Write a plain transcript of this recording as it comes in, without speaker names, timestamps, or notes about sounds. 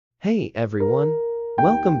Hey everyone,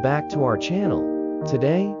 welcome back to our channel.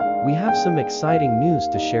 Today, we have some exciting news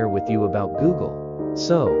to share with you about Google.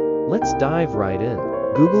 So, let's dive right in.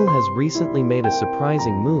 Google has recently made a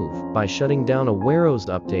surprising move by shutting down a WearOS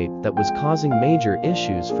update that was causing major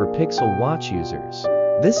issues for Pixel Watch users.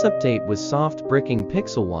 This update was soft bricking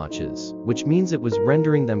Pixel Watches, which means it was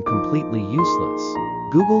rendering them completely useless.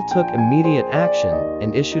 Google took immediate action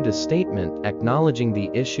and issued a statement acknowledging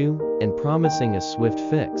the issue and promising a swift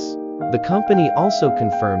fix. The company also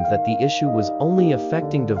confirmed that the issue was only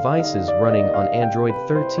affecting devices running on Android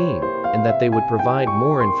 13 and that they would provide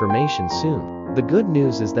more information soon. The good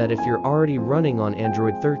news is that if you're already running on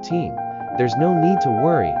Android 13, there's no need to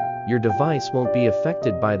worry, your device won't be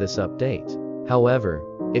affected by this update. However,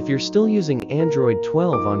 if you're still using Android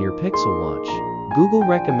 12 on your Pixel Watch, Google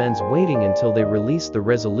recommends waiting until they release the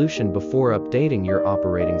resolution before updating your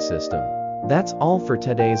operating system. That's all for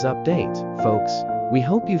today's update, folks. We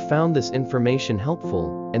hope you found this information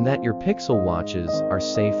helpful and that your Pixel Watches are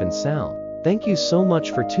safe and sound. Thank you so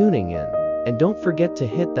much for tuning in. And don't forget to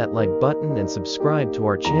hit that like button and subscribe to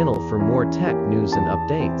our channel for more tech news and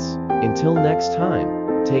updates. Until next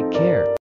time, take care.